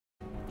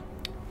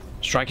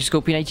Striker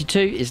Scorpion 82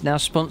 is now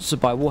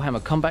sponsored by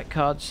Warhammer Combat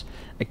Cards,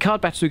 a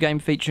card battle game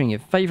featuring your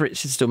favourite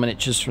Citadel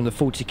miniatures from the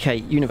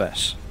 40k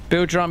universe.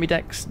 Build your army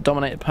decks,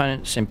 dominate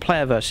opponents in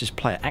player versus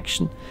player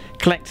action,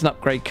 collect and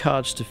upgrade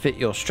cards to fit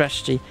your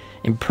strategy,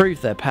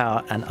 improve their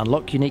power and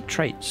unlock unique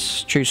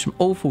traits. Choose from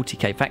all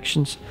 40k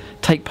factions,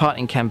 take part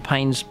in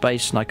campaigns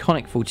based on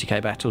iconic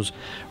 40k battles,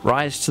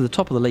 rise to the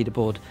top of the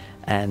leaderboard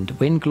and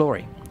win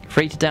glory.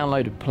 Free to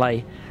download and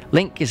play.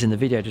 Link is in the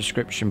video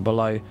description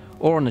below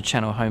or on the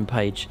channel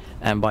homepage,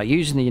 and by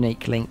using the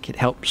unique link it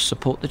helps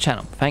support the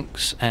channel.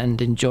 Thanks and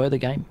enjoy the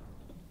game.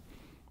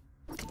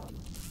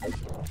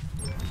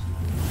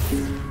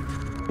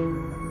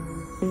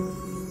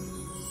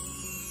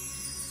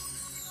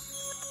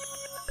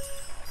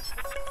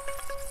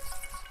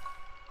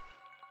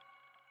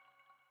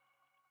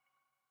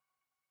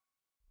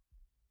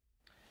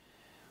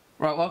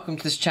 Right, welcome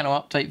to this channel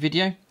update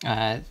video.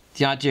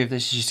 The idea of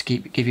this is just to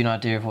give you an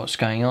idea of what's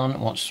going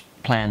on, what's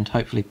planned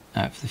hopefully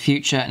for the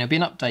future, and it'll be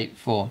an update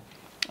for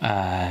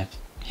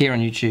here on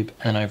YouTube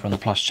and then over on the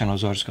Plus channel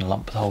as well. I'm just going to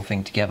lump the whole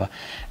thing together,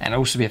 and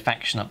also be a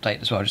faction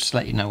update as well, just to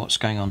let you know what's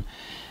going on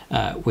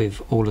with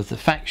all of the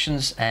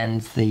factions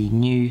and the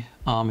new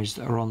armies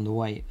that are on the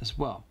way as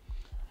well.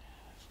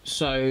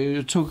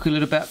 So talk a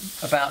little bit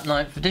about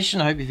 9th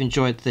edition. I hope you've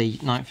enjoyed the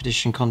 9th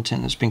edition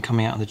content that's been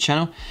coming out on the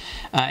channel.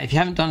 If you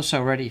haven't done so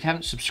already, if you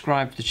haven't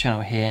subscribed to the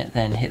channel here,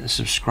 then hit the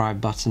subscribe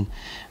button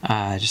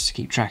just to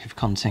keep track of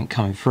content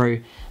coming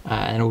through.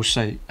 And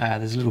also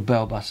there's a little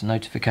bell button,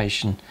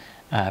 notification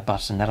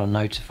button, that'll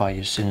notify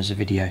you as soon as a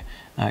video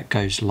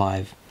goes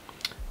live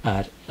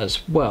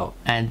as well.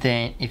 And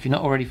then if you're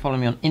not already following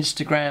me on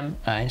Instagram,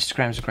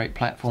 Instagram is a great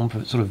platform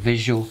for sort of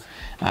visual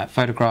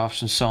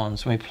photographs and so on.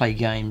 So when we play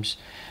games,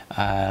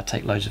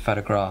 take loads of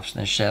photographs and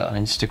then share it on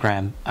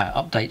Instagram.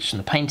 Updates from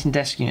the painting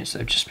desk units that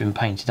have just been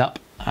painted up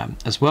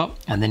as well.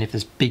 And then if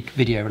there's big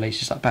video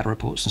releases like battle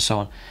reports and so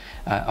on,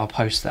 I'll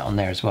post that on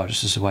there as well,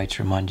 just as a way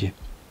to remind you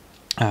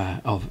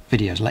of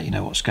videos, let you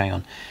know what's going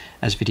on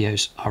as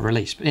videos are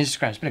released. But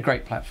Instagram's been a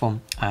great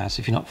platform, so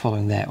if you're not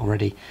following there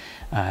already,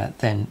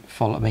 then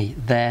follow me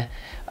there.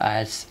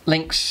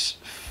 Links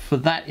for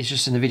that is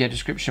just in the video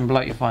description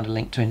below. You'll find a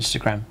link to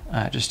Instagram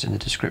just in the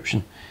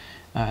description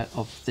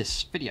of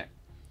this video.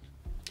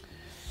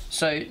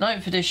 So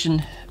 9th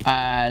edition,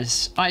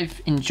 as I've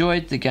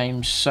enjoyed the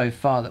games so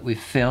far that we've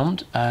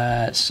filmed.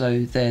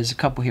 So there's a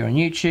couple here on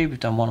YouTube, we've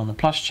done one on the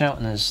Plus channel,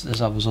 and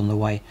there's others on the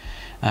way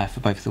for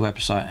both the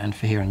website and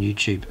for here on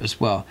YouTube as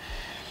well.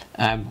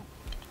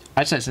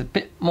 I'd say it's a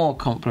bit more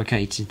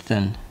complicated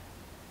than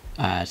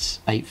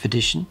 8th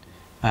edition.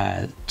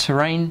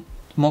 Terrain,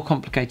 more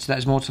complicated,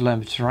 there's more to learn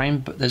with terrain,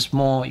 but there's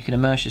more, you can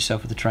immerse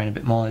yourself with the terrain a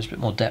bit more, there's a bit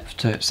more depth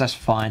to it, so that's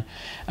fine.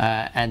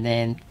 And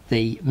then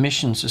the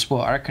missions as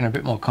well, I reckon, are a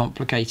bit more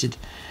complicated.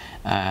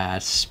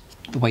 It's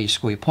the way you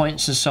score your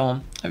points and so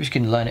on. I wish you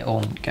can learn it all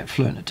and get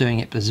fluent at doing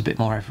it, but there's a bit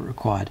more effort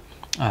required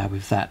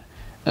with that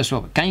as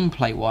well. But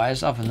gameplay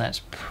wise, other than that,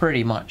 it's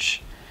pretty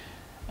much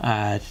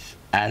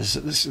as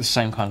the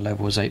same kind of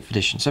level as 8th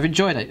edition. So I've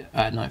enjoyed it,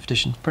 9th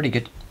edition, pretty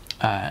good.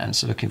 And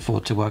so looking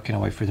forward to working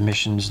our way through the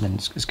missions, and then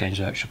as Games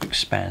Workshop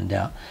expand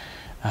out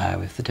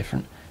with the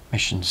different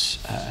missions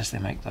as they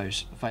make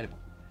those available.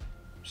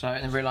 So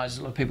I then realised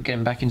a lot of people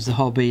getting back into the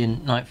hobby,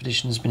 and 9th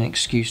edition has been an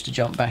excuse to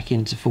jump back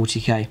into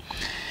 40k.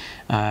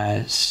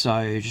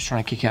 So just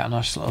trying to kick out a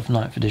nice lot of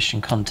 9th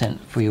edition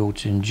content for you all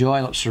to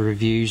enjoy, lots of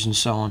reviews and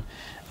so on,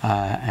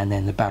 and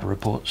then the battle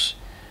reports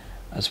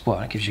as well.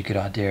 It gives you a good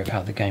idea of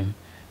how the game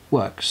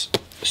works.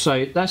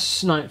 So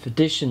that's 9th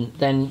edition.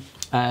 Then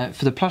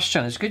for the Plus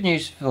channel, there's good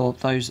news for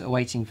those that are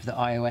waiting for the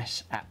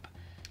iOS app.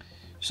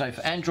 So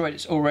for Android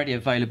it's already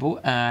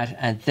available,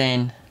 and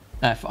then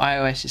for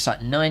iOS it's like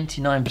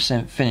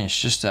 99%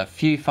 finished. Just a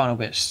few final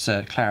bits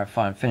to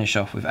clarify and finish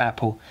off with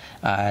Apple,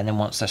 and then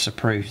once that's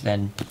approved,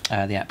 then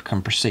the app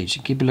can proceed.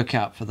 So keep a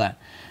lookout for that,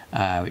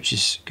 which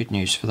is good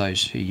news for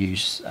those who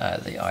use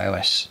the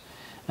iOS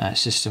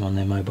system on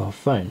their mobile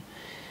phone.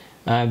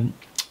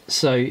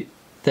 So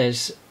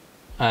there's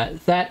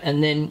that,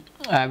 and then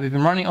we've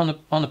been running on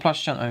the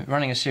Plus channel,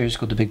 running a series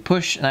called The Big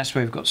Push, and that's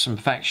where we've got some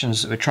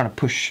factions that we're trying to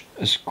push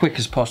as quick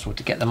as possible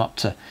to get them up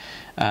to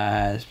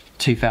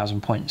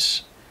 2,000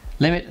 points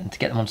limit, and to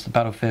get them onto the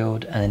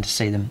battlefield, and then to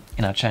see them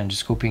in our Challenger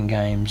Scorpion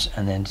games,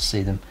 and then to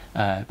see them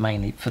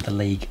mainly for the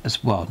League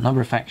as well.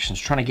 Number of factions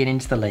trying to get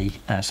into the League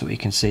so we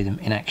can see them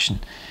in action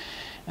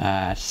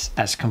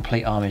as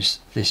complete armies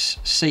this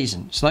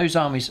season. So those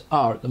armies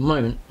are at the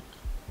moment,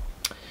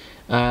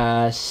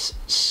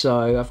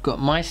 so I've got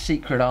my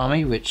secret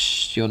army,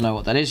 which you'll know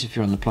what that is if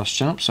you're on the Plus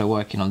channel, so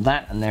working on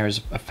that, and there is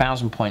a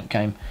 1,000 point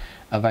game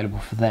available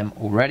for them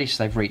already,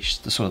 so they've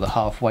reached the sort of the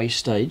halfway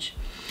stage.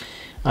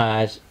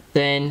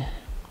 Then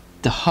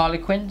the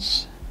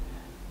Harlequins,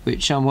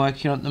 which I'm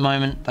working on at the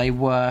moment, they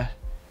were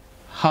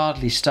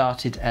hardly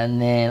started,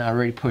 and then I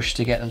really pushed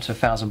to get them to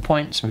 1,000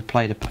 points. We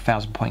played a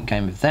 1,000 point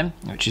game with them,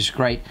 which is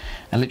great.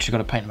 I literally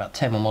got to paint about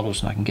 10 more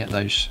models and I can get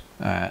those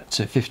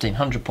to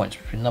 1,500 points,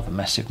 which is another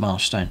massive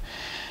milestone.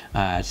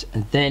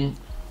 And then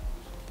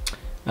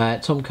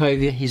Tom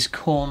Covia, his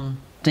Khorne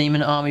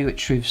Demon Army,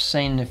 which we've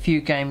seen in a few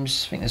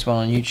games. I think there's one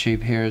on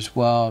YouTube here as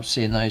well,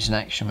 seeing those in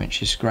action,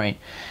 which is great.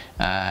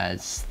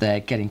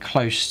 They're getting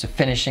close to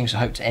finishing, so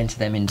I hope to enter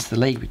them into the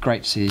league. It'd be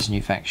great to see these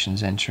new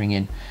factions entering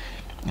in,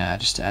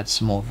 just to add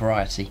some more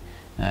variety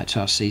to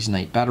our Season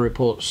 8 battle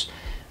reports.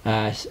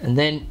 And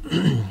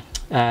then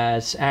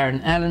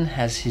Aaron Allen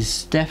has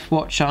his Death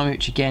Watch army,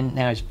 which again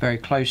now is very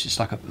close. It's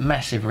like a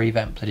massive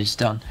revamp that is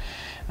done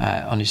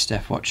on his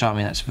Death Watch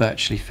army. That's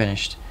virtually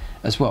finished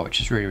as well, which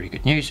is really, really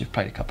good news. We've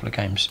played a couple of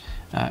games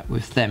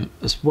with them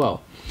as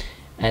well.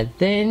 And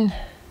then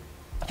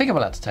I think I'm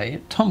allowed to tell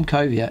you, Tom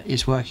Covia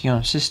is working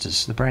on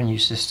Sisters, the brand new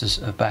Sisters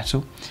of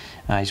Battle.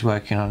 He's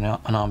working on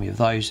an army of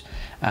those,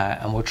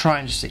 and we'll try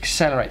and just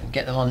accelerate and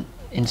get them on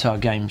into our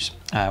games.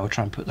 We'll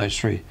try and put those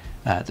through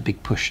the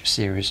Big Push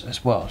series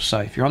as well. So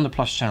if you're on the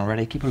Plus channel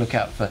already, keep a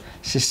lookout for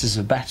Sisters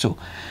of Battle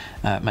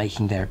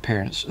making their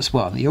appearance as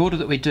well. And the order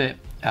that we do it,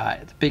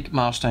 the big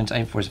milestone to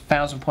aim for is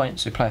 1,000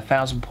 points. So we play a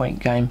 1,000 point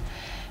game,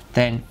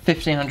 then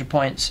 1,500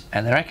 points,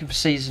 and they reckon for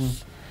season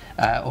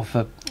or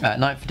for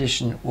 9th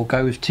edition we'll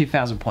go with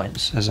 2,000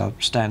 points as our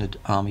standard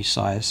army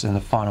size, and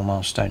the final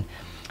milestone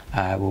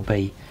will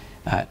be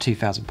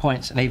 2,000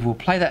 points, and either we'll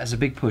play that as a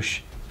Big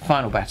Push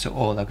final battle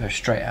or they'll go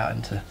straight out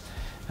into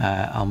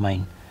our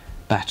main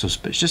battles.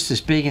 But it's just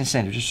this big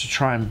incentive just to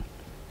try and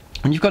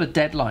you've got a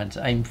deadline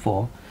to aim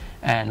for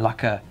and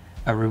like a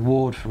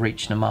reward for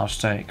reaching a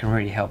milestone, it can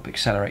really help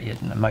accelerate you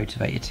and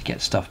motivate you to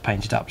get stuff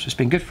painted up. So it's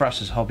been good for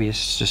us as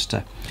hobbyists just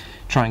to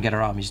try and get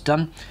our armies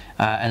done,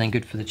 and then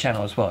good for the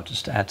channel as well,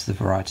 just to add to the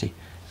variety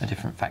of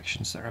different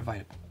factions that are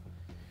available.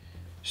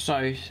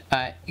 So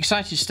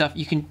exciting stuff.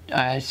 You can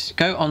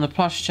go on the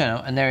Plus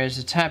channel and there is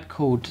a tab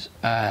called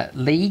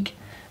League,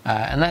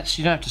 and that's,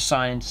 you don't have to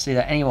sign in to see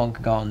that. Anyone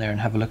can go on there and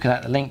have a look at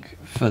that. The link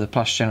for the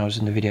Plus channel is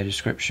in the video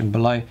description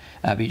below,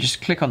 but you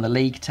just click on the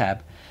League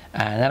tab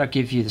and that'll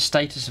give you the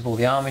status of all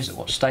the armies, at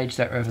what stage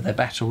they're, whether they're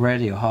battle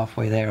ready or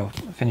halfway there or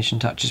finishing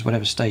touches,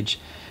 whatever stage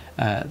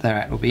they're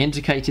at will be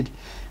indicated,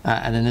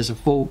 and then there's a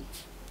full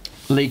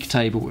league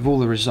table with all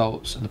the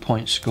results and the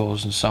point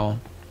scores and so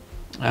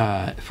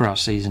on for our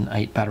Season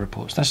 8 battle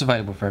reports. That's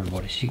available for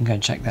everybody, so you can go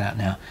and check that out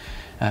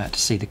now to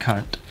see the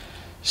current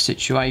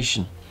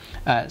situation.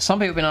 Some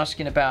people have been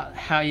asking about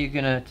how you're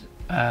going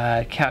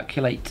to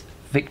calculate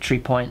victory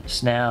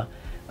points now.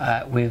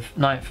 With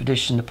 9th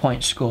edition, the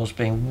point scores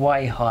being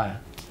way higher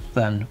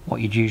than what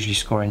you'd usually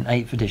score in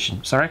 8th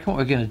edition. So I reckon what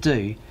we're going to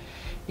do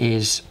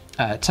is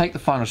take the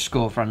final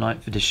score for our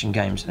 9th edition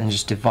games and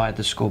just divide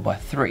the score by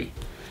 3.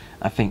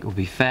 I think will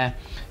be fair.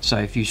 So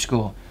if you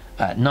score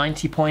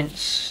 90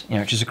 points,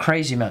 which is a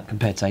crazy amount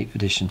compared to 8th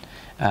edition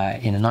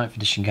in a 9th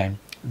edition game,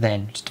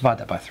 then just divide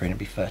that by 3 and it'll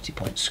be 30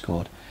 points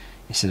scored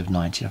instead of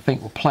 90. I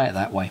think we'll play it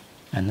that way,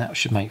 and that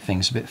should make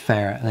things a bit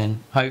fairer. And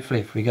then hopefully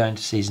if we go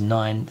into Season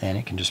 9, then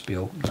it can just be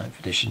all 9th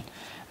edition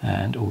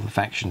and all the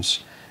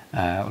factions will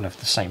have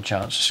the same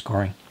chance of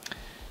scoring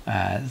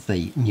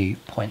the new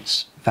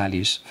points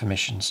values for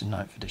missions in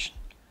 9th edition.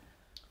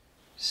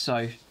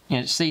 So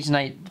Season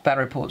 8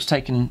 battle report's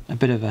taken a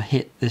bit of a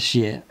hit this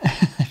year.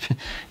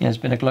 It's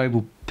been a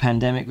global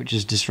pandemic which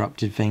has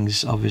disrupted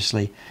things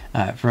obviously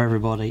for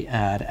everybody,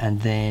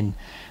 and then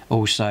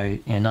also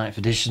 9th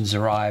edition's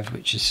arrived,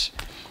 which is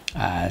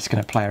it's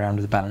going to play around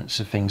with the balance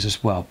of things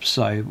as well.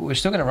 So we're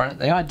still going to run it.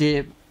 The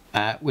idea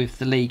with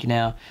the league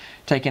now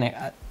taking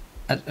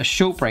a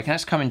short break, and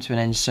that's coming to an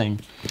end soon,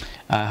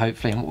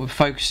 hopefully, and what we're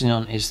focusing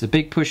on is the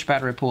Big Push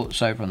battle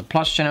reports over on the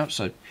Plus channel,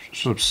 so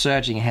sort of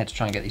surging ahead to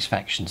try and get these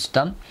factions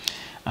done.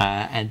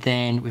 And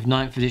then with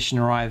 9th edition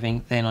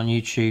arriving, then on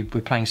YouTube we're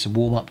playing some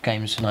warm-up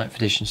games for 9th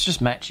edition, so just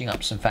matching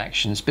up some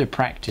factions, a bit of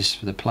practice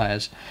for the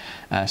players,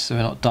 so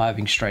we're not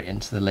diving straight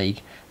into the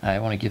league. I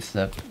want to give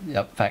the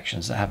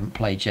factions that haven't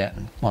played yet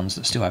and ones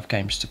that still have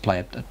games to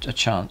play a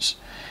chance,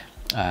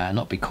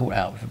 not be caught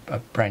out with a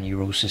brand new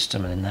rule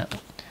system, and then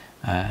that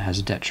has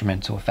a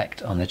detrimental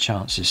effect on their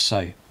chances.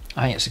 So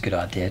I think it's a good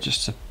idea,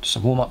 just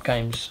some warm-up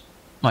games,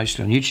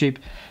 mostly on YouTube,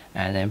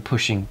 and then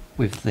pushing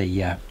with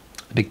the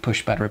Big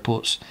Push battle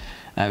reports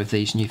with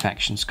these new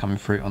factions coming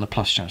through on the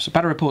Plus channel. So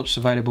battle reports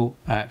available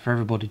for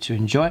everybody to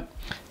enjoy.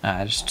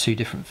 Just 2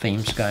 different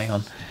themes going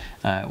on,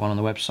 one on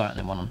the website and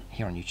then one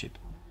here on YouTube.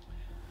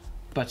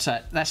 But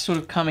that's sort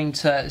of coming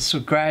to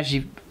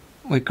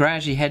we're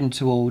gradually heading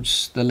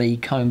towards the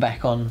league coming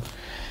back on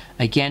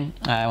again.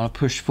 I want to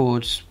push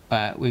forwards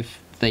with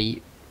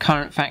the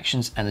current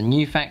factions and the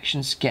new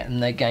factions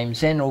getting their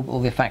games in, all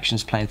the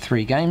factions playing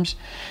 3 games,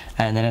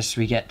 and then as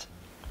we get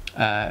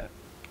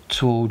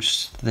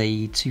towards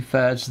the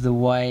 2/3 of the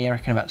way, I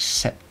reckon about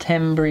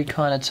September-y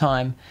kind of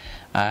time,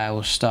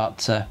 we'll start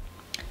to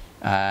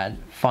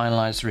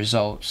finalise the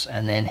results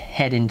and then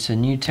head into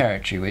new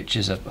territory, which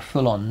is a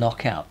full-on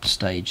knockout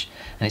stage,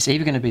 and it's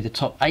either going to be the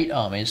top 8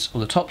 armies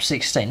or the top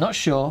 16. Not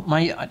sure.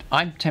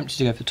 I'm tempted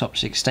to go for the top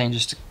 16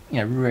 just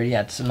to really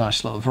add some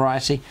nice lot of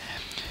variety,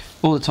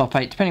 or the top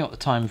 8 depending on what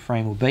the time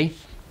frame will be,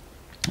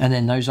 and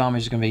then those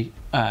armies are going to be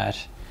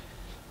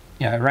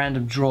a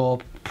random draw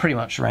pretty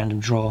much a random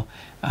draw,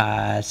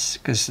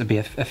 because there'll be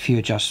a few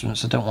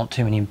adjustments. I don't want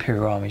too many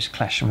Imperial armies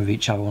clashing with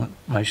each other. I want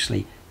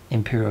mostly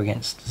Imperial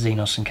against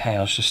Xenos and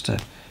Chaos, just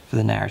for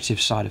the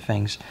narrative side of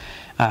things.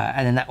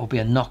 And then that will be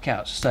a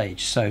knockout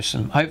stage, so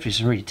hopefully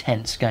some really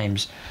tense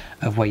games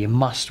of where you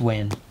must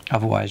win,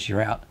 otherwise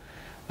you're out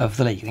of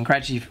the league. Then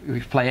gradually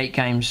we play 8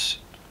 games,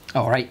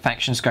 or 8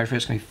 factions go through.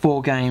 It's going to be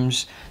 4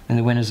 games, then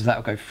the winners of that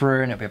will go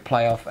through, and it'll be a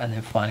playoff, and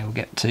then finally we'll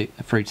get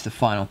through to the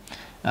final,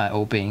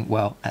 all being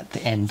well at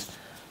the end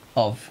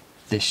of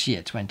this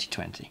year,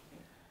 2020.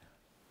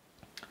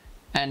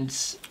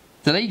 And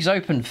the league's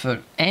open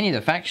for any of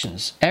the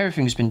factions.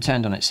 Everything's been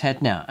turned on its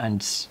head now,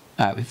 and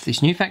with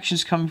these new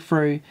factions coming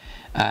through,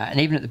 and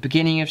even at the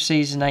beginning of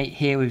Season 8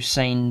 here, we've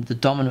seen the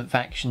dominant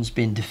factions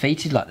being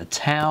defeated, like the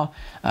Tau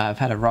have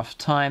had a rough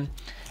time.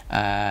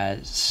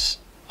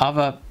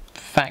 Other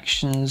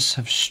factions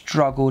have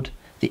struggled,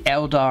 the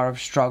Eldar have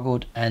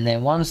struggled, and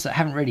then ones that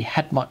haven't really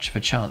had much of a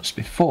chance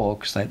before,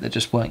 because they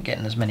just weren't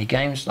getting as many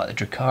games, like the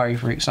Drukhari,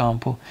 for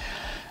example.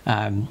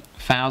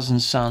 Thousand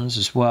Sons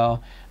as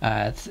well,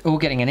 all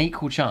getting an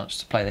equal chance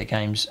to play their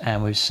games,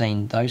 and we've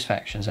seen those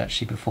factions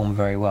actually perform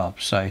very well.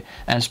 So,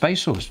 and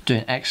Space Wolves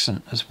doing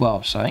excellent as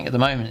well. So I think at the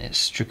moment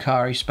it's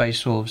Drukhari,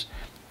 Space Wolves,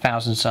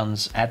 Thousand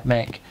Sons,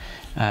 Admech,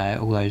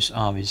 all those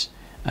armies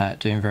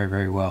doing very,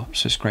 very well.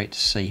 So it's great to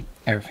see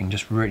everything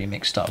just really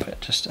mixed up. It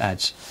just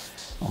adds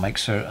or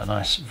makes a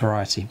nice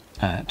variety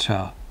to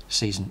our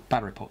season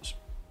battle reports.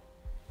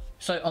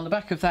 So on the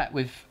back of that,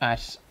 we've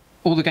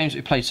all the games that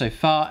we played so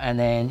far, and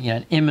then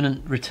an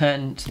imminent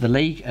return to the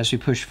league as we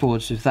push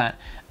forwards with that.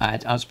 I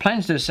was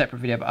planning to do a separate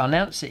video, but I'll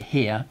announce it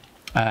here.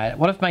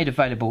 What I've made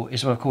available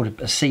is what I've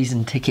called a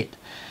season ticket,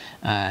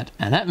 and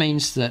that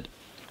means that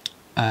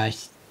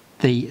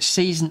the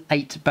Season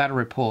 8 battle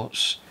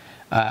reports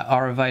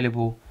are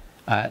available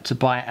to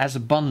buy as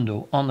a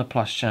bundle on the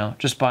Plus channel,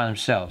 just by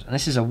themselves. And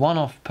this is a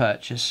one-off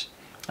purchase.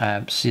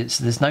 So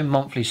there's no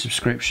monthly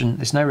subscription,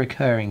 there's no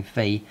recurring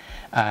fee,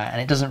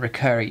 and it doesn't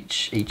recur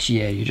each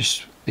year.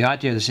 The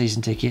idea of the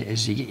season ticket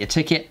is you get your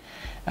ticket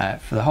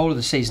for the whole of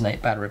the Season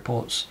 8 battle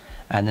reports,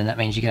 and then that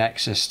means you get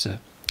access to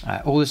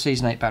all the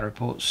Season 8 battle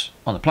reports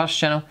on the Plus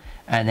channel,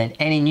 and then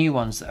any new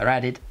ones that are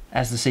added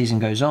as the season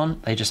goes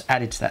on, they just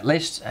added to that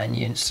list, and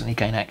you instantly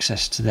gain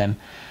access to them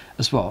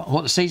as well. And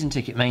what the season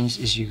ticket means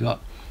is you've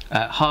got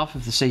half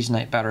of the Season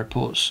 8 battle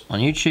reports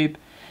on YouTube,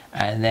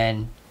 and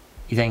then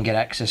you then get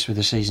access with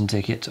the season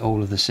ticket to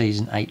all of the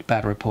Season 8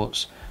 battle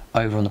reports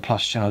over on the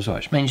Plus channel as well,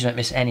 which means you don't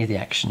miss any of the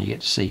action. You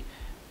get to see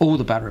all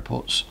the battle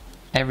reports,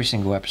 every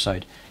single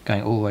episode,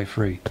 going all the way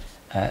through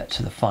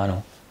to the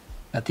final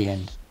at the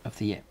end of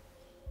the year.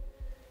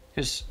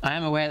 Because I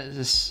am aware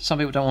that some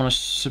people don't want to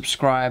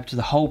subscribe to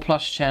the whole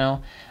Plus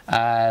channel.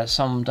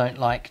 Some don't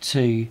like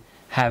to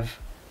have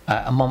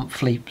a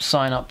monthly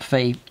sign-up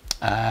fee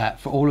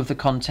for all of the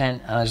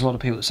content, and there's a lot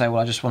of people that say,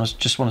 well, I just want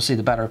to see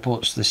the battle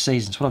reports this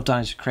season. So what I've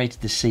done is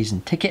created this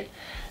season ticket,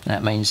 and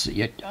that means that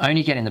you're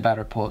only getting the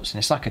battle reports, and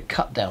it's like a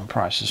cut down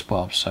price as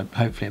well, so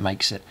hopefully it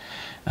makes it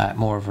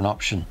more of an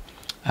option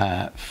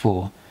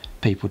for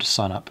people to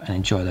sign up and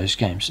enjoy those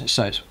games.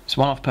 So it's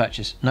one-off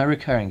purchase, no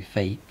recurring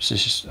fee, so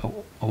it's just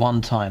a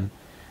one-time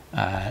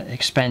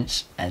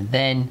expense, and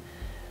then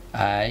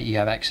you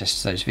have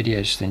access to those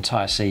videos for the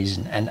entire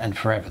season and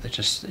forever. It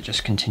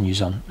just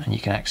continues on, and you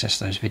can access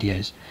those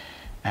videos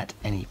at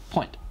any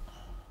point.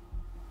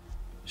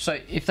 So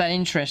if that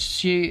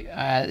interests you,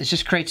 it's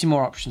just creating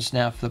more options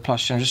now for the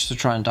Plus channel, just to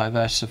try and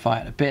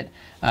diversify it a bit.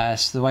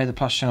 So the way the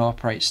Plus channel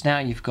operates now,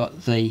 you've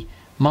got the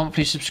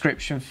monthly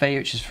subscription fee,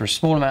 which is for a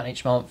small amount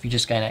each month. You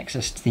just gain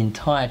access to the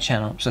entire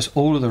channel, so that's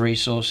all of the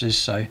resources.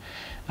 So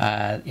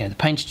the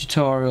painted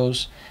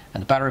tutorials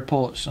and the battle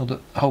reports, or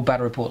the whole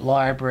battle report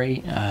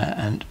library,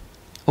 and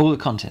all the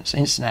contents,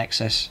 instant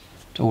access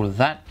to all of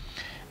that.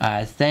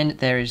 Then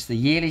there is the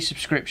yearly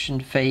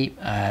subscription fee,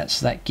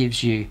 so that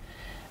gives you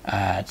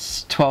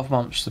 12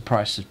 months the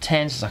price of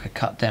 10, so it's like a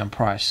cut down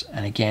price,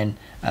 and again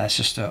that's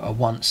just a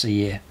once a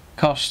year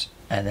cost,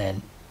 and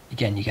then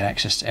again you get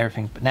access to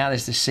everything. But now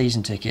there's this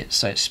season ticket,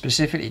 so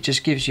it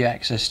just gives you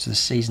access to the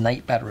Season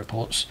 8 battle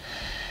reports,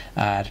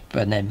 but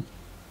then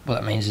what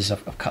that means is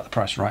I've cut the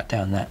price right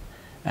down that,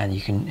 and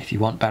you can, if you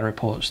want battle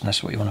reports and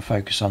that's what you want to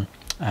focus on,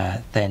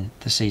 then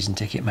the season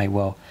ticket may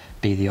well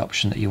be the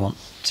option that you want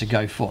to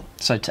go for.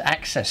 So to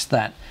access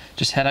that,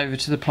 just head over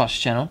to the Plus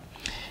channel.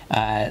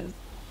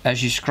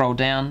 As you scroll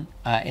down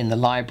in the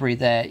library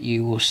there,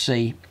 you will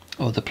see,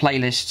 or the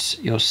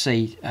playlists, you'll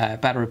see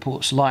battle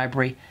reports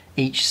library.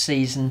 Each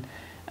season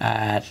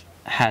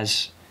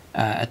has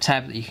a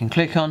tab that you can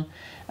click on,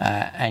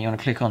 and you want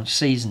to click on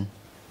Season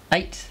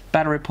 8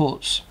 battle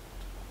reports,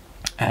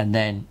 and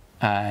then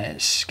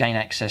gain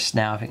access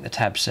now, I think the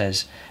tab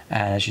says,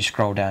 and as you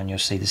scroll down you'll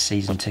see the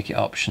season ticket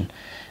option,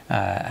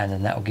 and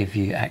then that will give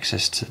you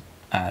access to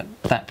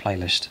that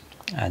playlist,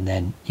 and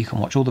then you can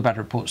watch all the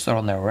battle reports that are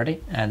on there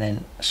already, and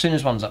then as soon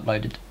as one's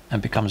uploaded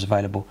and becomes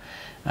available,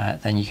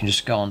 then you can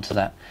just go onto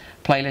that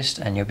playlist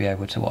and you'll be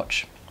able to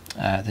watch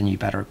the new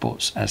battle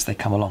reports as they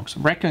come along. So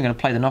I reckon I'm going to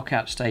play the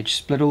knockout stage,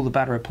 split all the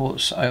battle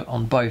reports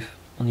on both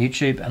on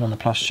YouTube and on the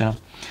Plus channel.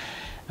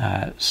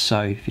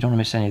 So if you don't want to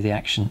miss any of the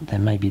action,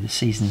 then maybe the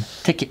season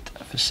ticket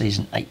for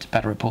Season 8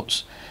 battle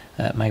reports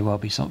may well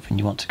be something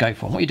you want to go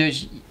for. And what you do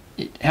is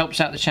it helps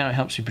out the channel, it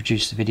helps you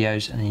produce the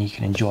videos, and then you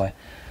can enjoy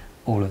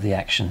all of the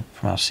action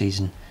from our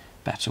season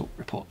battle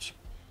reports.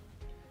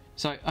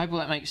 So I hope all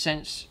that makes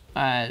sense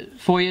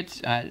for you.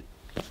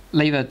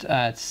 Leave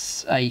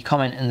a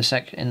comment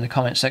in the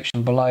comment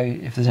section below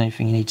if there's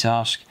anything you need to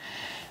ask.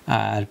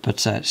 But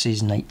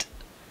Season 8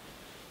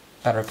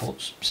 battle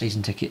reports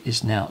season ticket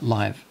is now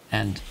live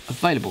and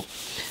available.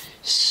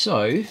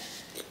 So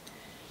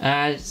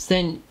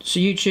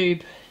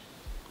YouTube,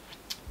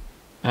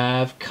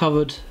 I've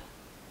covered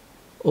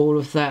all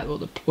of that,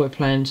 what we're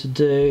planning to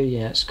do.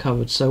 Yeah, it's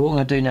covered. So what I'm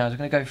going to do now is I'm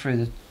going to go through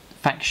the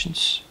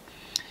factions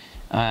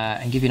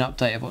and give you an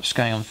update of what's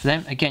going on for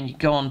them. Again, you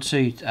go on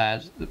to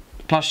the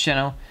Plus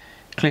channel,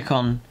 click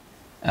on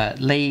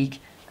League,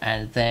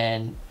 and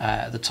then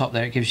at the top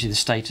there it gives you the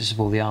status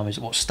of all the armies,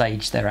 at what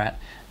stage they're at,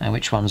 and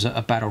which ones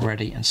are battle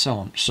ready, and so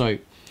on. So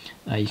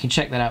you can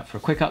check that out for a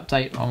quick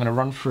update. I'm going to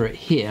run through it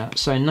here.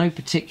 So in no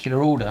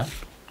particular order,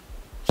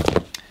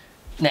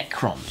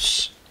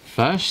 Necrons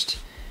first.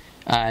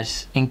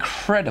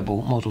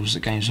 Incredible models that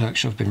Games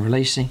Workshop have been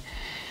releasing.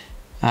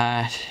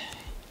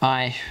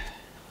 I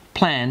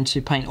plan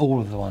to paint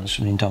all of the ones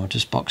from the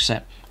Indomitus box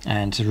set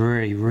and to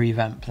really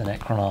revamp the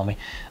Necron army.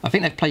 I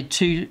think they've played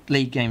 2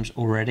 league games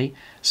already,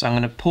 so I'm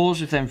going to pause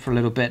with them for a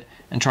little bit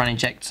and try and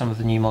inject some of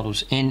the new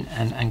models in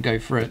and go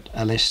through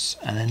a list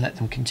and then let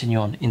them continue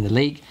on in the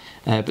league.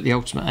 But the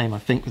ultimate aim, I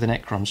think, with the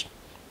Necrons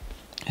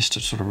is to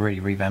sort of really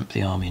revamp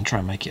the army and try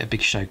and make it a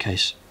big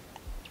showcase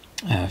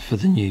for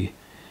the new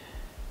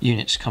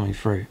units coming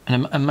through.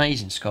 An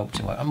amazing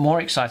sculpting work. I'm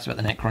more excited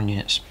about the Necron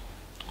units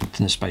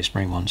than the Space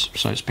Marine ones,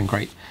 so it's been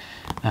great,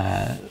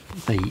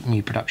 the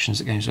new productions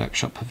that Games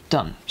Workshop have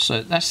done.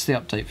 So that's the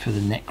update for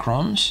the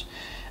Necrons,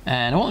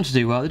 and I want them to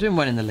do well. They're doing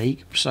well in the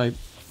league, so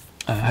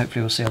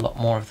hopefully we'll see a lot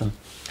more of them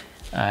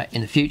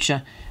in the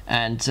future.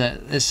 And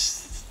the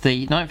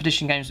 9th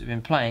edition games that we've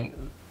been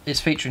playing is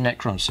featuring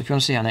Necrons, so if you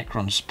want to see how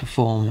Necrons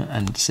perform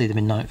and see them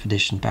in 9th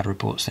edition battle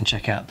reports, then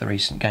check out the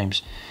recent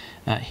games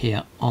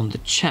here on the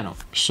channel.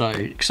 So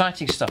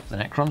exciting stuff for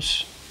the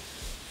Necrons,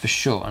 for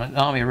sure, and an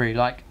army I really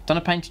like. Done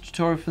a painting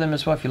tutorial for them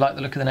as well. If you like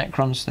the look of the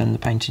Necrons, then the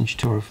painting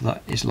tutorial for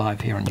that is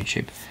live here on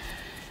YouTube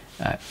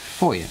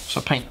for you. So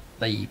I paint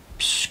the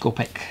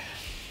Scorpec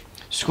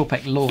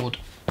Lord.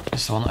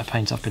 That's the one that I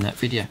paint up in that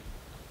video.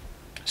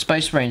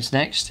 Space Marines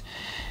next.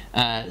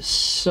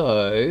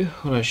 So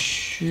what I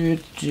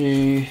should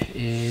do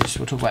is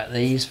we'll talk about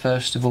these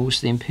first of all.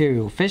 So the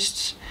Imperial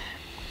Fists.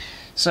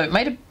 So it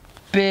made a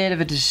bit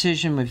of a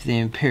decision with the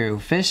Imperial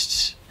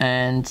Fists,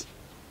 and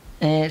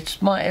it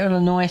might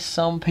annoy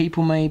some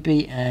people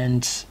maybe,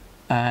 and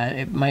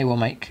it may well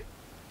make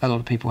a lot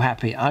of people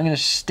happy. I'm going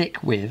to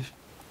stick with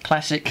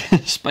classic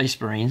Space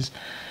Marines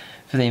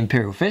for the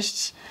Imperial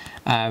Fists.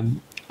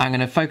 I'm going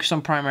to focus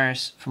on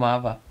Primaris for my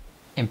other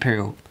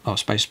Imperial or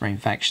Space Marine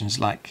factions,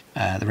 like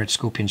the Red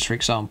Scorpions, for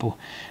example.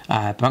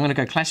 But I'm going to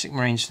go Classic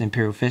Marines for the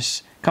Imperial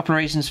Fists. A couple of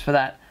reasons for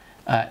that.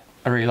 I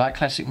really like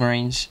Classic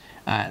Marines.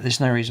 There's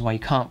no reason why you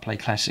can't play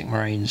Classic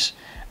Marines.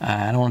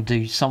 And I want to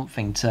do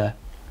something to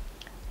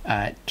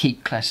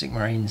keep Classic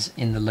Marines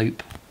in the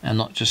loop and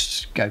not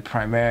just go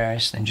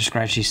Primaris and just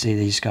gradually see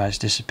these guys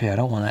disappear. I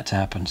don't want that to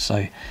happen.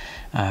 So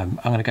I'm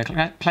going to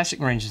go Classic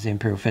Marines with the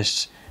Imperial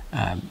Fists.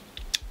 And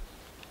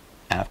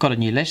I've got a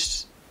new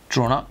list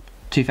drawn up.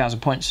 2,000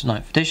 points for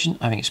 9th edition.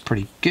 I think it's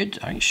pretty good.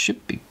 I think it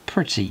should be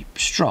pretty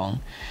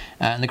strong.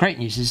 And the great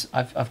news is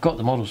I've got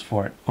the models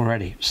for it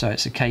already. So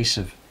it's a case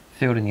of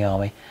fielding the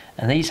army.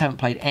 And these haven't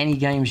played any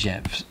games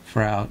yet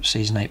for our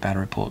Season 8 battle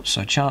reports.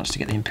 So a chance to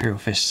get the Imperial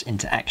Fists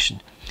into action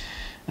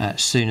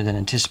sooner than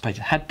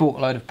anticipated. Had bought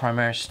a load of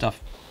Primaris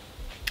stuff.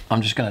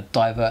 I'm just going to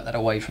divert that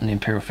away from the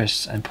Imperial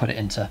Fists and put it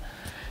into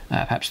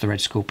perhaps the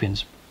Red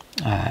Scorpions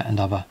and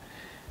other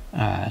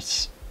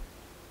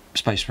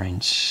Space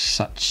Marines,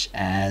 such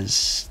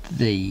as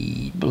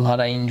the Blood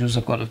Angels.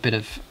 I've got a bit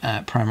of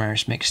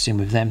Primaris mixed in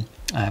with them,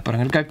 but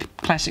I'm going to go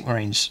Classic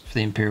Marines for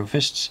the Imperial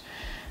Fists,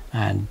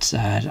 and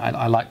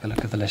I like the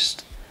look of the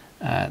list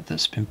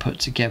that's been put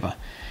together.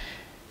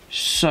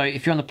 So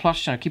if you're on the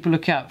Plus channel, keep a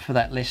lookout for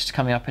that list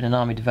coming up in an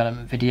army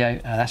development video.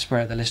 That's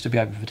where the list will be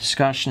open for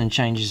discussion and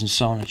changes and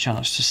so on, a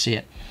chance to see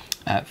it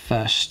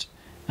first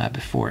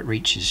before it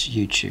reaches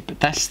YouTube. But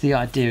that's the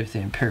idea of the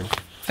Imperial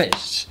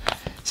Fists.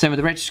 Same with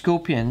the Red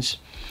Scorpions.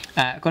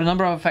 I've got a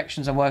number of other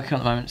factions I'm working on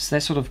at the moment, so they're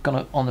sort of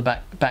gone on the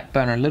back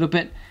burner a little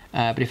bit.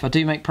 But if I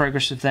do make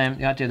progress with them,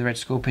 the idea of the Red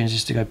Scorpions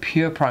is to go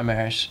pure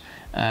Primaris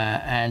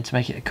and to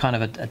make it a kind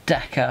of a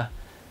Dakar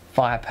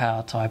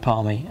firepower type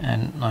army,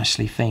 and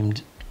nicely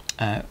themed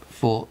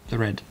for the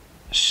Red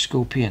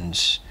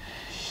Scorpions.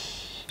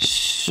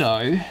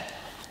 So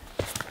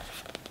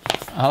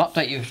I'll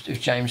update you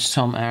with James,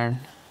 Tom, Aaron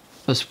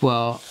as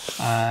well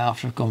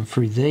after I've gone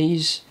through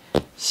these.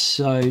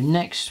 So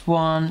next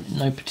one,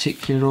 no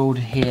particular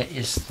order here,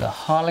 is the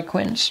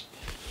Harlequins.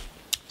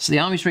 So the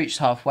army's reached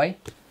halfway.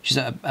 which is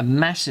a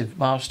massive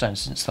milestone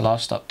since the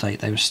last update.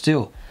 They were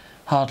still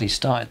hardly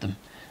started them,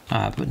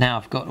 but now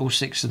I've got all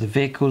 6 of the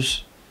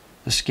vehicles,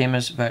 the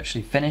skimmers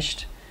virtually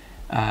finished,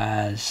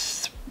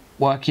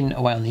 working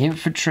away on the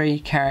infantry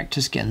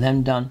characters, getting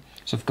them done.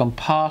 So I've gone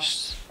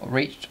past, or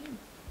reached,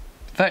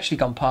 virtually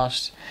gone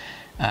past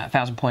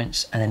 1,000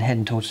 points, and then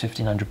heading towards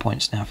 1,500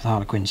 points now for the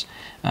Harlequins.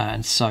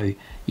 And so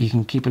you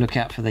can keep a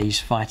lookout for these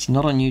fighting,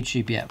 not on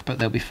YouTube yet, but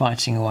they'll be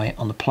fighting away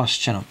on the Plus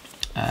channel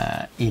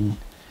in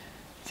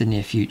the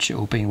near future,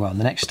 all being well. And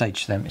the next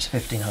stage for them is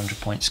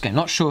 1,500 points game.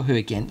 Not sure who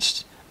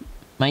against.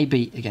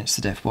 Maybe against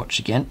the Death Watch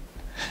again.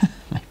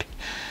 Maybe.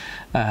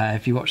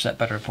 If you watch that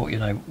better report, you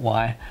know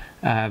why.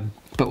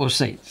 But we'll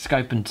see. It's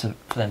open for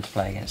them to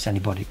play against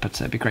anybody. But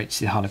it'd be great to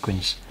see the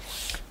Harlequins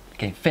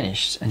getting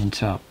finished and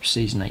into our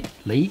Season 8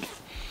 league.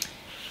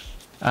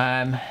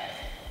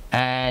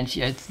 And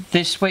yeah,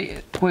 this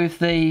week with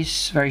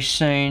these, very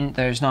soon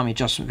there's an army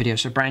adjustment video,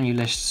 so brand new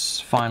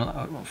lists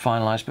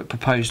finalised but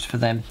proposed for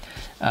them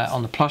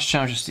on the Plus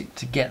channel, just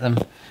to get them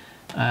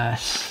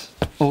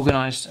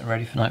organised and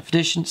ready for 9th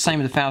edition. Same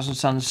with the Thousand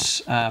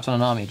Sons. I've done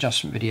an army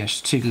adjustment video,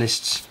 so 2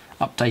 lists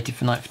updated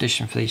for 9th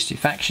edition for these 2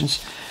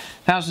 factions.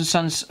 Thousand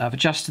Sons, I've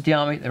adjusted the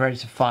army, they're ready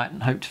to fight,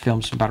 and hope to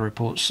film some battle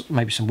reports,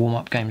 maybe some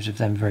warm-up games with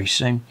them very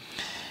soon.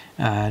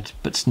 But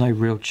it's no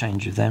real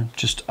change with them,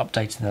 just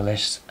updating the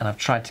list, and I've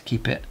tried to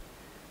keep it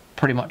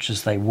pretty much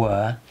as they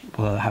were.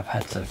 Well, I have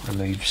had to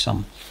remove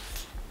some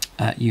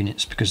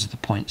units because of the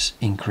points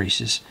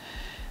increases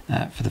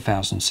for the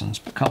Thousand Sons,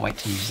 but can't wait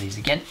to use these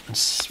again, and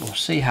we'll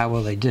see how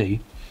well they do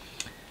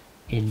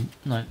in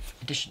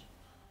 9th edition.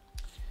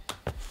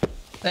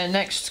 Then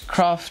next,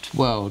 Craft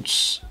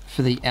Worlds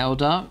for the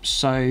Eldar.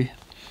 So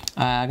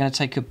I'm going to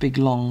take a big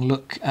long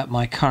look at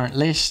my current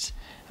list.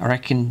 I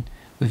reckon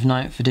with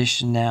 9th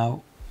edition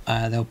now,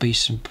 there'll be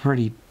some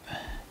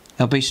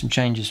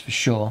changes for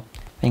sure.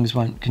 Things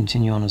won't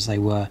continue on as they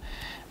were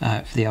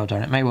for the Eldar,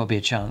 and it may well be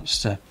a chance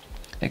to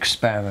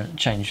experiment,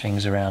 change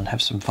things around,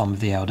 have some fun with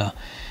the Eldar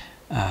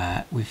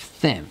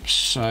with them.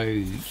 So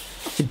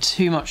nothing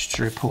too much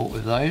to report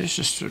with those,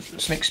 just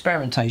some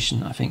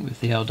experimentation I think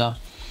with the Eldar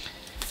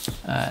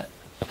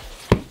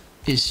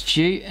is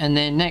due. And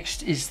then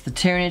next is the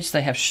Tyranids.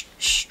 They have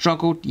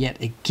struggled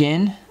yet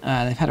again.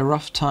 They've had a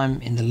rough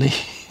time in the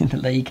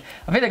league.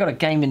 I think they've got a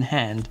game in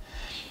hand,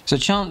 so a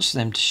chance for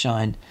them to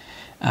shine.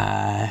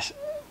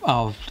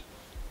 I'll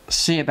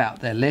see about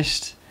their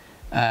list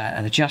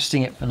and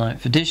adjusting it for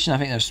 9th edition. I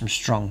think there's some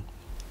strong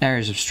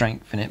areas of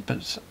strength in it,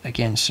 but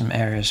again some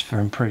areas for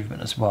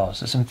improvement as well.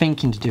 So some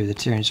thinking to do with the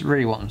Tyranids. I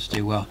really want them to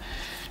do well,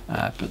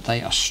 but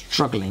they are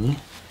struggling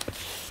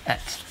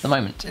at the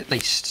moment, at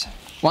least.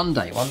 One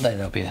day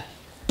there'll be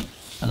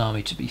an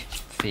army to be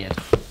feared.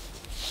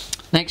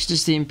 Next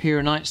is the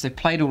Imperial Knights. They've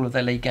played all of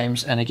their league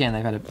games, and again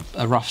they've had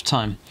a rough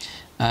time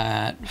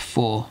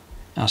for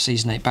our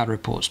Season 8 battle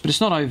reports. But it's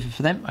not over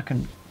for them. I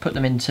can put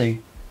them into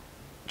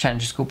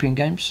Challenger Scorpion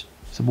games,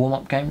 the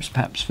warm-up games,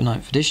 perhaps for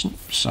 9th edition.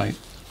 So,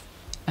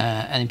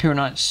 and Imperial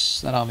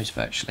Knights, that army's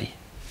virtually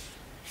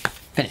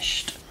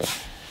finished.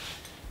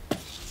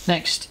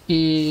 Next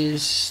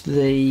is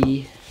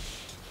the...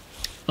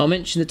 I'll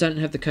mention that don't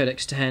have the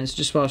codex to hand, so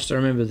just whilst I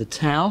remember the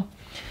Tau.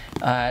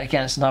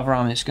 Again, it's another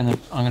army that's I'm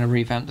going to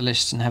revamp the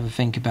list and have a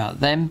think about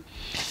them.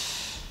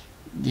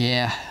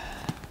 Yeah,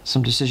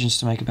 some decisions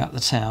to make about the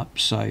Tau,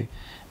 so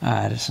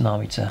that's an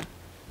army to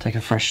take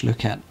a fresh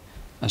look at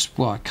as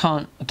well. I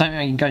don't think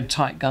you can go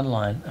tight gun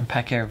line and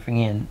pack everything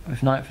in. With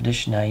 9th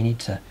edition now, you need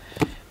to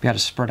be able to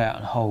spread out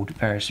and hold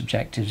various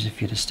objectives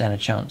if you're to stand a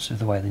chance with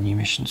the way the new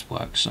missions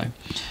work. So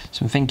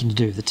some thinking to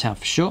do with the Tau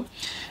for sure.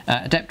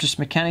 Adeptus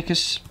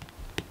Mechanicus.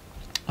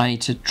 I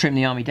need to trim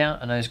the army down.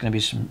 I know there's going to be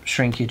some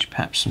shrinkage,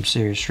 perhaps some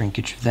serious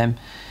shrinkage with them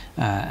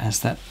as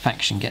that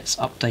faction gets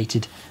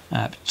updated.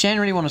 But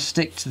generally want to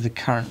stick to the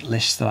current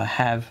list that I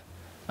have.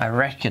 I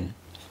reckon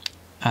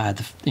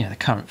the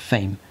current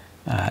theme,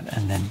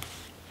 and then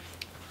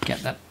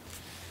get that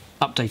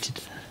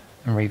updated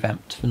and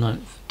revamped for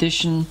 9th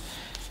edition.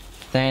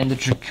 Then the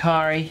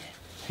Drukhari,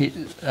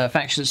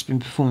 faction that's been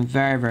performing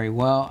very, very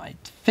well. I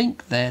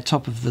think they're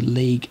top of the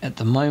league at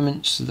the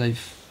moment, so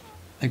they've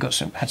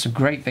had some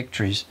great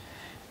victories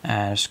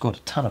and scored a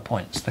ton of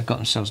points. They've got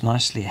themselves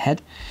nicely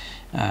ahead.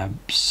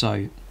 So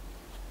I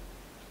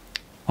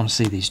want to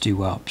see these do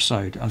well. So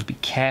I'll have to be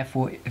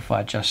careful if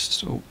I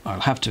adjust, or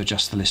I'll have to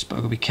adjust the list, but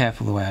I've got to be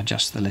careful the way I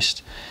adjust the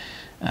list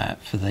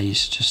for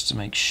these, just to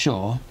make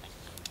sure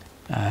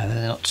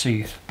they're not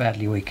too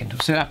badly weakened.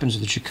 We'll see what happens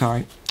with the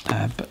Drukhari,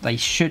 but they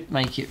should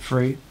make it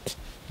through,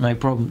 no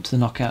problem, to the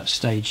knockout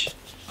stage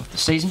of the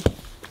season.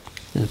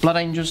 Then the Blood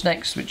Angels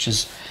next, which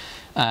is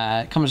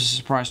comes as a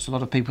surprise to a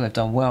lot of people. They've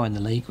done well in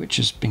the league, which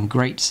has been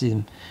great to see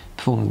them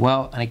performing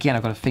well. And again,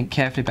 I've got to think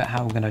carefully about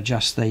how I'm going to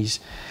adjust these.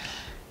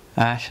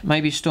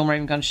 Maybe Storm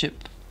Raven gunship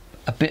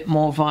a bit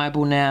more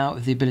viable now,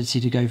 with the ability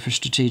to go for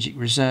strategic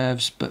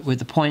reserves, but with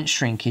the point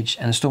shrinkage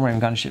and the Storm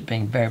Raven gunship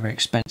being very, very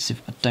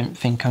expensive, I don't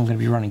think I'm going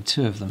to be running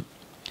 2 of them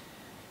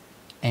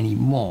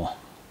anymore.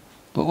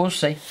 But we'll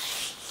see.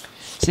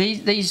 So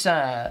these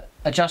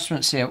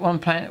adjustments here.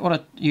 What I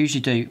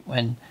usually do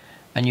when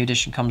a new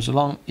edition comes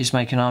along is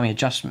make an army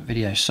adjustment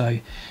video. So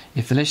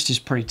if the list is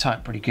pretty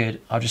tight, pretty good,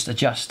 I'll just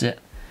adjust it,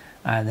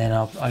 and then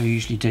I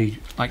usually do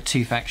like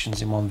 2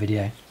 factions in one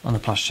video on the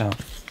Plus channel,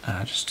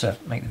 just to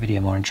make the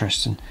video more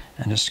interesting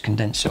and just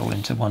condense it all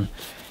into one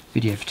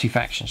video for 2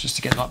 factions, just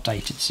to get them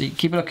updated. So you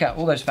keep a look at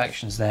all those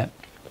factions there,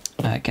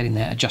 getting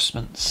their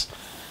adjustments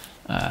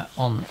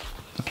on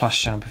the Plus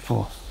channel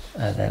before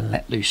they're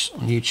let loose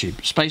on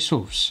YouTube. Space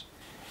Wolves,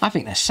 I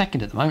think they're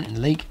second at the moment in the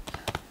league.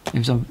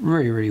 They've done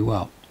really, really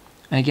well.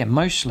 And again,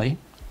 mostly,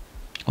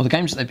 all the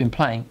games that they've been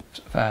playing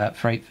for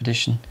 8th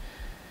edition,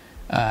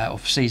 or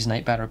for Season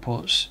 8 battle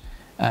reports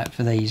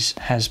for these,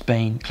 has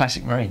been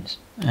Classic Marines.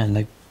 And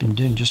they've been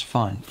doing just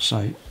fine.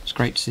 So it's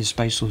great to see the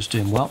Space Wolves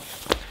doing well.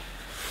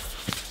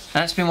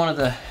 And that's been one of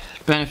the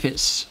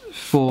benefits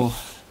for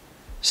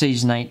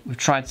Season 8. We've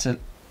tried to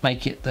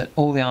make it that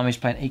all the armies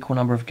play an equal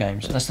number of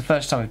games. And that's the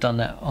first time we've done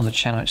that on the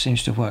channel. It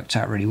seems to have worked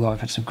out really well. We've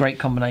had some great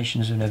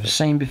combinations we've never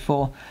seen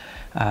before.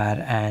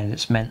 And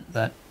it's meant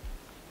that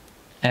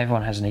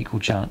everyone has an equal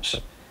chance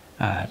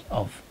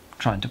of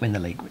trying to win the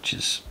league, which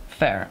is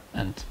fair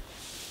and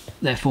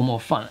therefore more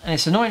fun. And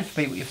it's annoying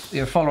for people if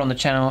you're a follower on the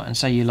channel and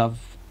say you love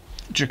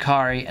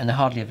Drukhari and they're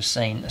hardly ever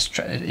seen.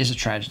 It is a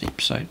tragedy,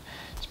 so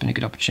it's been a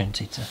good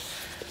opportunity to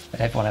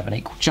let everyone have an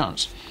equal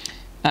chance.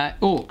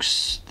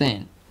 Orks,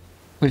 then,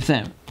 with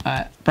them,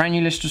 brand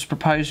new list was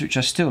proposed, which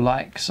I still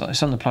like, so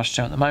it's on the Plus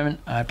channel at the moment.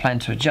 I plan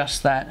to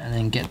adjust that and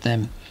then get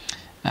them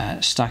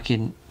stuck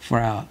in for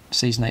our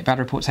Season 8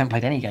 battle reports. Haven't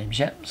played any games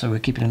yet, so we're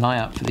keeping an eye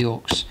out for the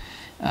Orks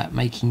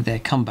making their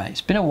comeback.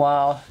 It's been a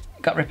while.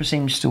 Gut Ripper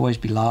seems to always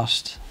be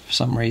last for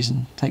some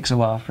reason. Takes a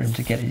while for him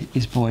to get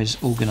his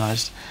boys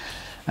organised,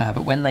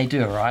 but when they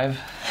do arrive,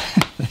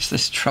 there's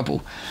this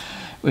trouble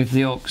with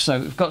the Orks. So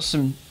we've got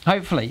some,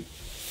 hopefully,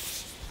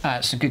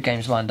 some good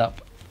games lined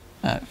up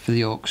for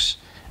the Orks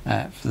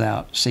for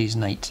our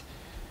Season 8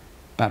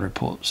 battle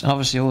reports. And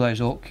obviously all those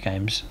Ork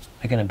games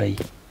are going to be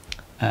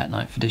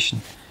 9th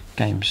edition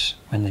games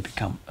when they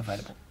become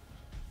available.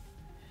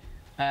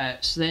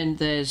 So then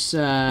there's,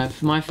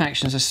 for my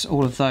factions, that's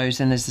all of those.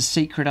 Then there's the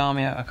Secret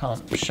Army. I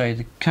can't show you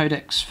the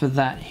codex for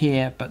that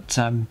here, but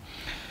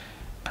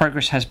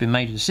progress has been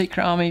made with the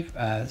Secret Army.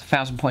 The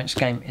 1000 points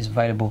game is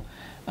available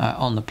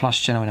on the Plus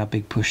channel in our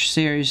Big Push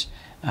series,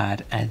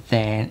 and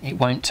then it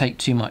won't take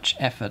too much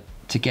effort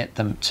to get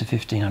them to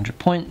 1500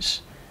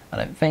 points, I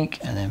don't think,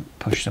 and then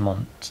push them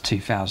on to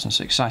 2000.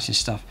 So exciting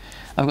stuff.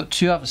 I've got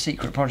 2 other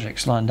secret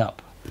projects lined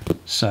up,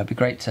 so it'd be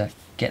great to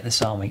get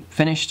this army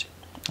finished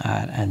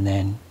and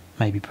then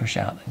maybe push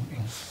out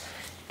and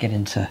get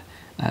into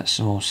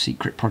some more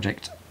secret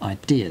project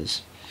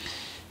ideas.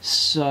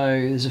 So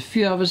there's a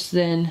few others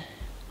then.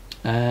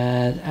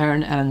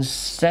 Aaron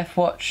Allen's Death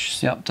Watch,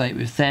 the update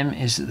with them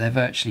is that they're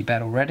virtually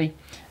battle ready.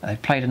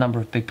 They've played a number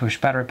of Big Push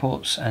battle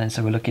reports, and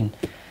so we're looking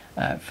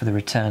for the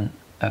return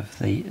of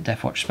the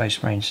Death Watch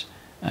Space Marines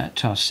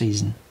to our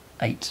Season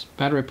 8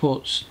 battle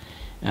reports.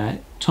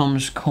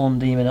 Tom's Corn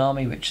Demon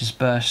Army, which has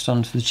burst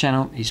onto the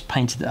channel, he's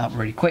painted it up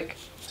really quick.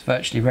 It's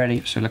virtually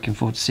ready, so we're looking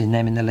forward to seeing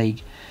them in the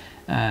league.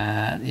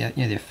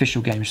 The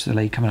official games for the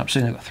league coming up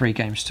soon. They've got 3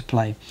 games to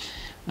play.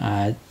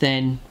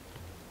 Then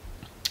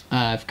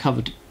I've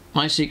covered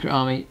my Secret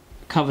Army,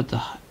 covered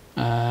the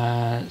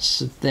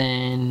so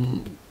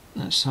then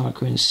that's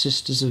Harlequins,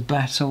 Sisters of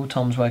Battle.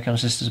 Tom's working on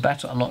Sisters of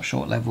Battle. I'm not sure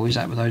what level he's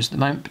at with those at the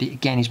moment, but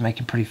again he's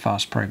making pretty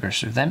fast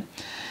progress with them.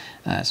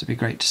 So it'd be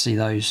great to see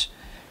those.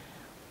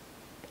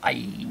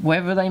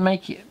 Whether they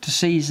make it to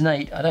Season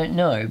 8, I don't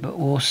know, but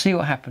we'll see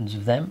what happens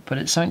with them. But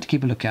it's something to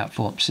keep a lookout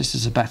for.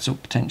 Sisters of Battle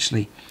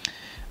potentially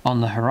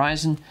on the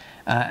horizon.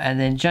 And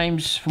then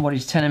James, from what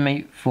he's telling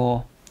me,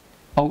 for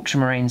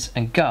Ultramarines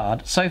and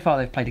Guard, so far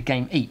they've played a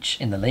game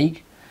each in the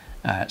league.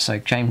 So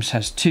James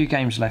has 2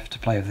 games left to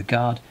play with the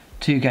Guard,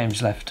 2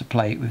 games left to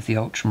play with the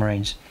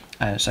Ultramarines.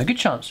 So a good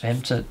chance for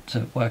him to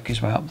work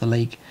his way up the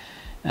league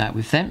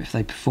with them if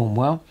they perform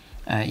well.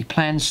 He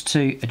plans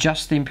to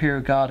adjust the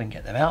Imperial Guard and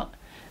get them out.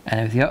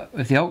 And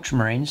with the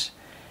Ultramarines,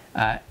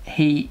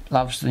 he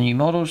loves the new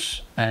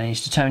models and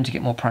he's determined to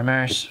get more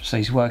Primaris, so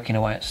he's working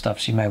away at stuff,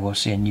 so you may well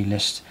see a new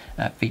list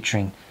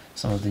featuring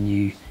some of the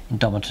new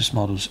Indomitus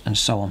models and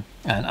so on,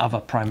 and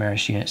other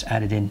Primaris units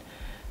added in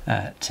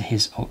to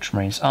his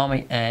Ultramarines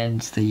army,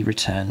 and the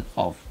return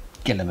of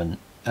Guilliman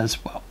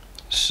as well.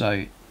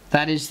 So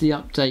that is the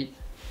update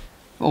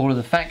for all of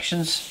the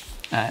factions.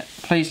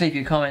 Please leave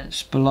your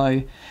comments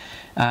below,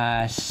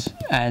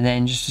 and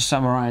then just to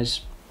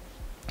summarise,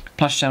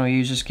 Plus channel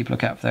users, keep a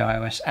look out for the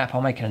iOS app.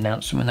 I'll make an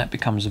announcement when that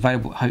becomes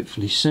available,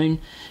 hopefully soon.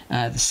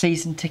 The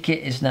season ticket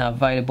is now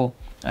available,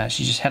 so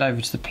you just head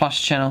over to the Plus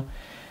channel,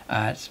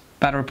 it's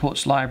Battle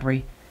Reports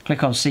Library,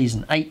 click on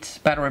Season 8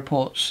 Battle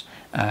Reports,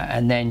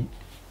 and then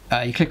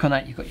you click on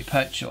that, you've got your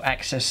Purchase or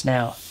Access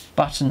Now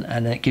button,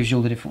 and then it gives you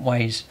all the different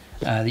ways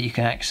that you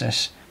can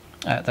access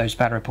those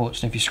battle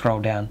reports. And if you scroll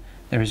down,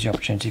 there is the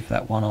opportunity for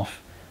that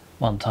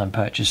one-time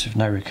purchase of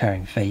no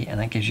recurring fee, and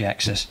that gives you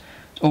access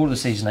all of the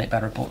Season 8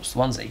 battle reports, the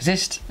ones that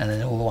exist, and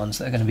then all the ones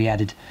that are going to be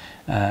added,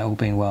 all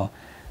being well,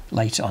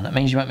 later on. That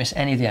means you won't miss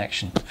any of the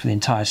action for the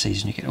entire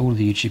season. You get all of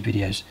the YouTube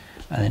videos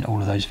and then all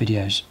of those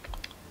videos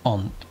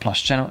on the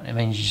Plus channel. It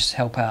means you just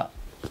help out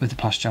with the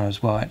Plus channel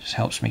as well. It just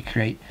helps me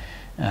create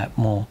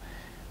more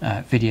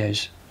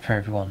videos for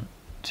everyone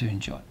to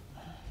enjoy.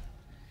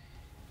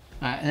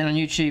 And then on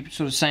YouTube,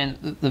 sort of saying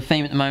that the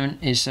theme at the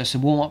moment is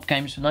some warm-up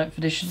games for 9th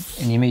edition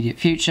in the immediate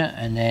future,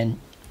 and then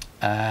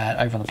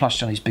over on the Plus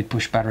channel, these big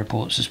push battle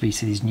reports as we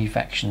see these new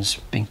factions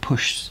being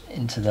pushed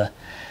into the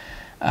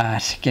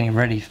getting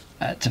ready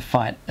to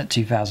fight at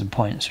 2,000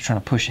 points. We're trying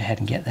to push ahead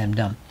and get them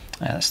done.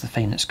 That's the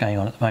theme that's going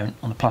on at the moment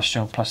on the Plus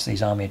channel, plus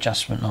these army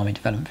adjustment and army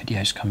development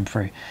videos coming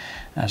through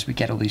as we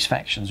get all these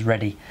factions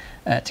ready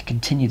to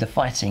continue the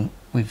fighting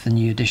with the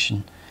new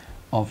edition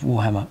of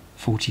Warhammer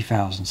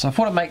 40,000. So I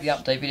thought I'd make the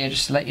update video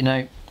just to let you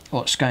know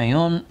what's going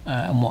on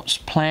and what's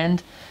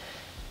planned.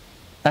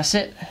 That's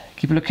it.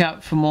 Keep a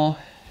lookout for more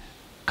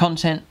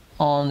content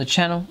on the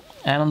channel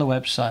and on the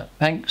website.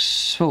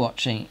 Thanks for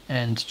watching,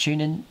 and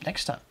tune in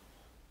next time.